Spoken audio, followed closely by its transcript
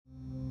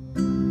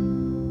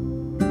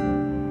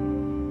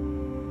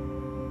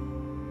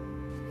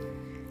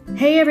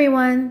Hey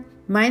everyone,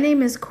 my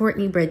name is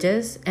Courtney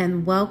Bridges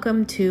and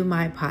welcome to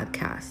my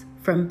podcast,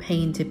 From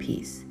Pain to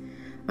Peace.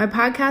 My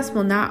podcast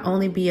will not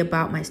only be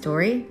about my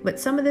story, but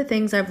some of the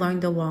things I've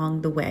learned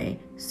along the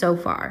way so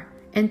far,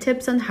 and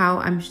tips on how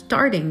I'm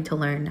starting to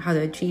learn how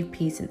to achieve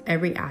peace in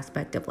every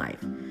aspect of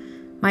life.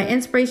 My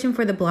inspiration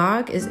for the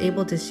blog is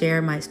able to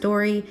share my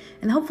story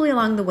and hopefully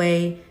along the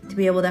way to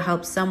be able to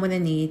help someone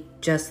in need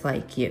just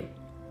like you.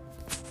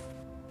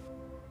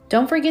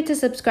 Don't forget to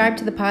subscribe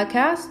to the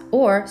podcast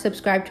or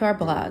subscribe to our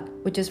blog,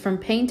 which is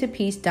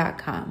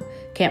FromPainToPeace.com.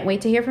 Can't wait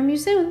to hear from you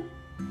soon.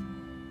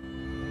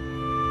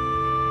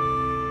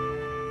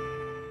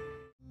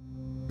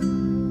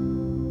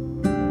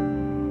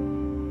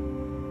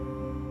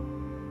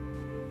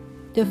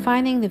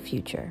 Defining the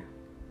future.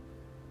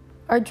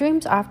 Our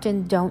dreams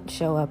often don't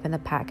show up in the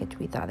package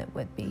we thought it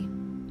would be.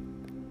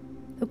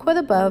 The quote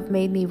above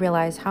made me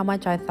realize how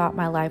much I thought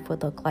my life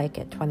would look like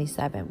at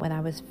 27 when I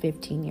was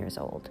 15 years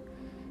old.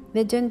 And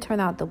it didn't turn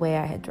out the way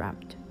I had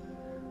dreamt.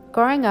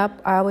 Growing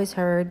up, I always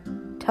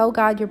heard, "Tell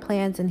God your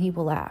plans and he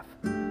will laugh."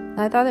 And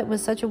I thought it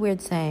was such a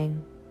weird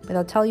saying, but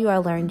I'll tell you I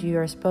learned you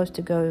are supposed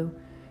to go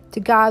to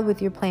God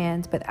with your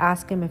plans, but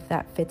ask him if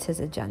that fits his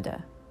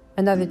agenda.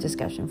 Another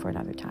discussion for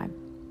another time.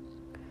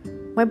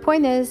 My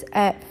point is,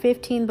 at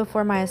 15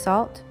 before my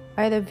assault,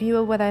 I had a view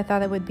of what I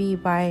thought it would be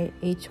by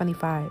age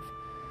 25.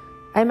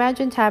 I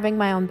imagined having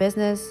my own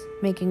business,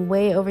 making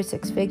way over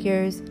 6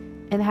 figures,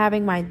 and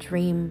having my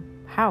dream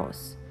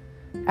house.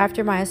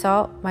 After my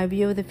assault, my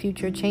view of the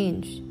future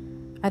changed.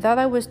 I thought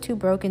I was too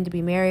broken to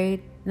be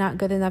married, not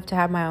good enough to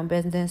have my own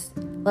business,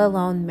 let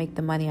alone make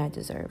the money I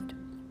deserved.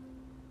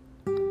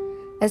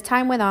 As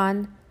time went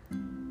on,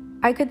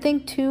 I could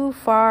think too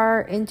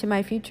far into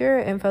my future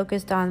and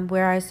focused on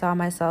where I saw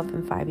myself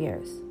in 5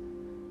 years.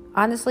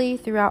 Honestly,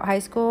 throughout high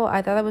school,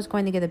 I thought I was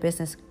going to get a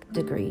business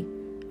degree.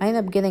 I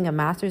ended up getting a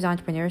master's in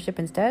entrepreneurship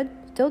instead,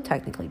 still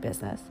technically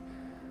business.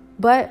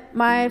 But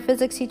my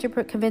physics teacher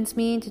convinced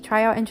me to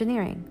try out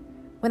engineering.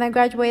 When I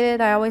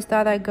graduated, I always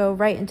thought I'd go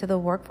right into the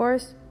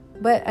workforce,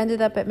 but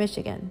ended up at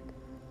Michigan.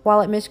 While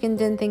at Michigan,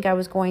 didn't think I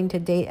was going to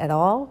date at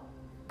all,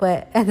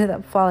 but ended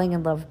up falling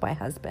in love with my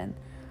husband.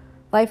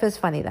 Life is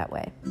funny that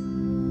way.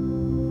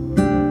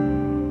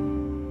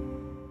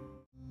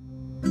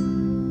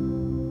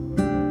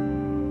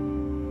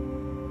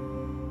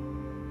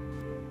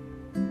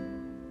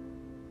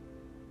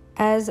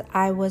 As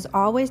I was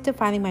always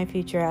defining my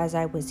future as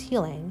I was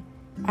healing,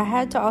 I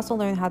had to also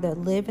learn how to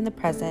live in the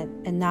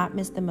present and not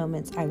miss the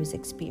moments I was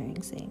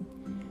experiencing.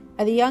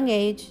 At a young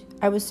age,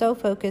 I was so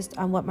focused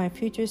on what my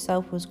future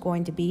self was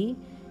going to be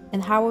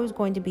and how it was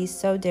going to be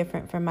so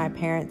different from my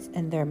parents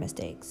and their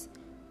mistakes.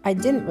 I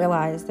didn't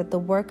realize that the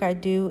work I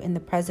do in the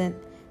present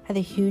had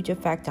a huge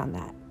effect on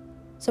that.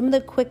 Some of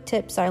the quick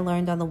tips I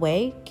learned on the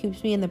way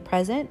keeps me in the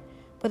present,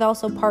 but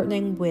also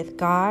partnering with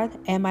God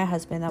and my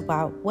husband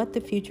about what the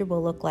future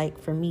will look like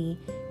for me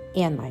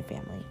and my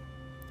family.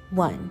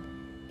 1.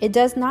 It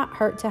does not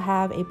hurt to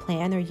have a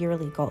plan or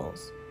yearly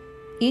goals.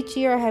 Each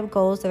year I have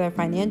goals that are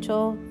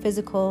financial,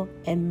 physical,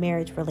 and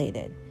marriage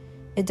related.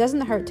 It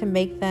doesn't hurt to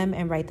make them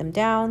and write them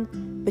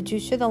down, but you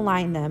should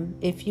align them,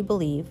 if you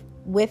believe,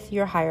 with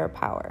your higher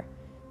power.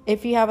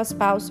 If you have a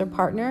spouse or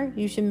partner,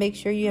 you should make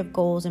sure you have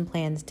goals and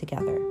plans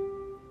together.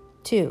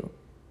 2.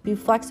 Be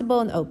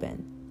flexible and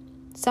open.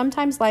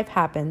 Sometimes life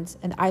happens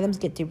and items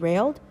get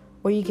derailed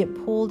or you get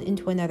pulled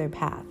into another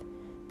path.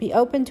 Be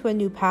open to a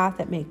new path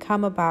that may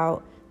come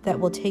about that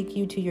will take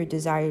you to your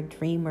desired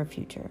dream or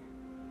future.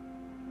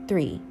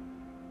 3.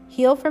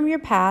 Heal from your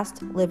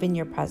past, live in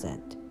your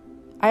present.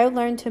 I have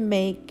learned to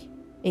make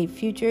a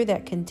future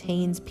that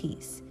contains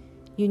peace.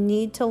 You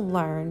need to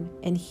learn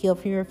and heal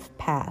from your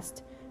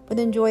past, but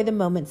enjoy the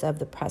moments of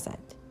the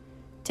present.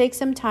 Take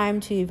some time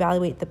to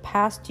evaluate the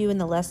past you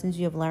and the lessons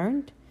you have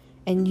learned,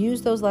 and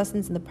use those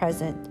lessons in the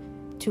present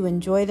to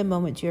enjoy the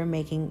moments you're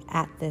making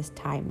at this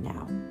time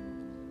now.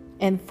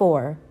 And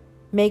 4,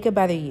 make a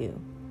better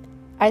you.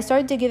 I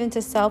started to get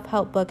into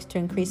self-help books to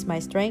increase my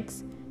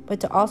strengths, but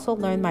to also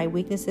learn my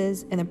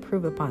weaknesses and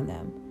improve upon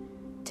them.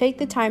 Take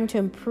the time to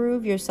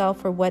improve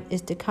yourself for what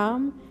is to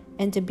come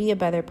and to be a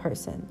better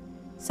person.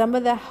 Some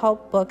of the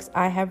help books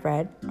I have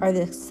read are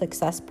The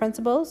Success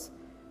Principles,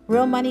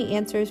 Real Money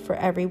Answers for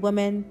Every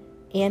Woman,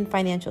 and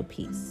Financial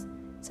Peace.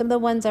 Some of the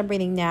ones I'm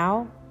reading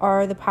now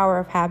are The Power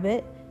of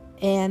Habit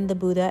and The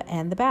Buddha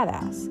and the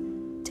Badass.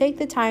 Take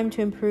the time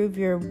to improve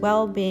your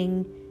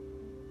well-being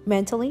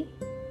mentally,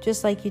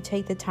 just like you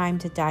take the time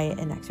to diet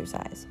and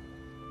exercise.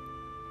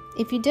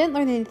 If you didn't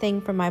learn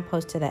anything from my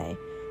post today,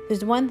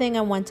 there's one thing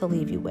I want to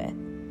leave you with.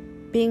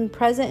 Being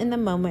present in the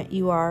moment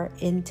you are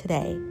in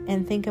today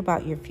and think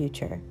about your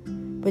future.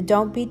 But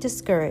don't be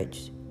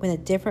discouraged when a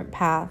different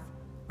path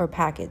or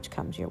package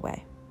comes your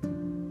way.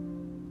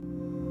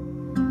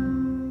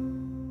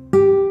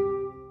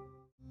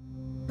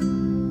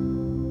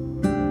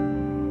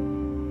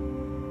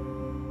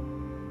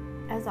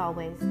 As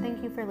always,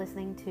 thank you for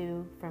listening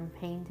to From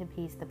Pain to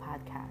Peace, the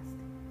podcast.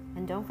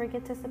 And don't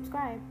forget to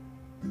subscribe.